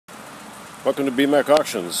Welcome to Bmak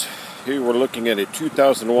Auctions. Here we're looking at a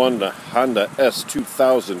 2001 Honda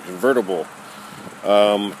S2000 convertible.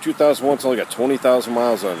 2001's only got 20,000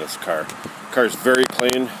 miles on this car. The car is very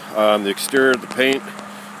clean. The exterior, the paint,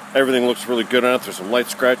 everything looks really good on it. There's some light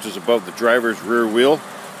scratches above the driver's rear wheel.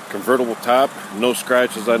 Convertible top, no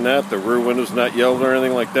scratches on that. The rear window's not yellowed or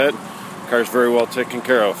anything like that. The car's very well taken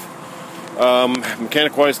care of.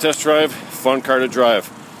 Mechanic-wise test drive, fun car to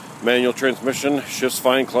drive. Manual transmission, shifts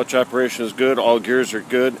fine, clutch operation is good, all gears are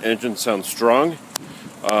good, engine sounds strong.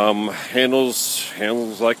 Handles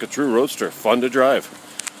like a true roadster, fun to drive.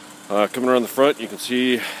 Coming around the front, you can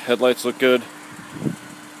see headlights look good.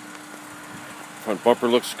 Front bumper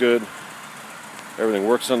looks good. Everything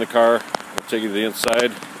works on the car. I'll take you to the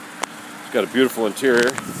inside. It's got a beautiful interior.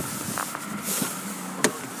 Take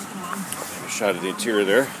a shot of the interior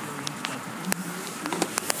there.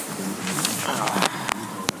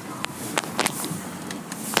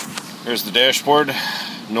 Here's the dashboard.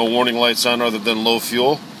 No warning lights on other than low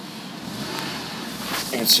fuel.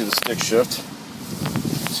 You can see the stick shift.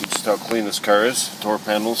 See just how clean this car is. Door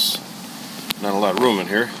panels. Not a lot of room in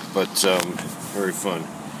here, but very fun.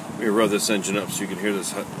 Let me rev this engine up so you can hear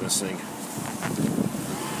this thing.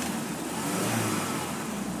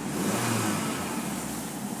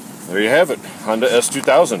 There you have it. Honda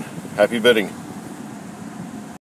S2000. Happy bidding.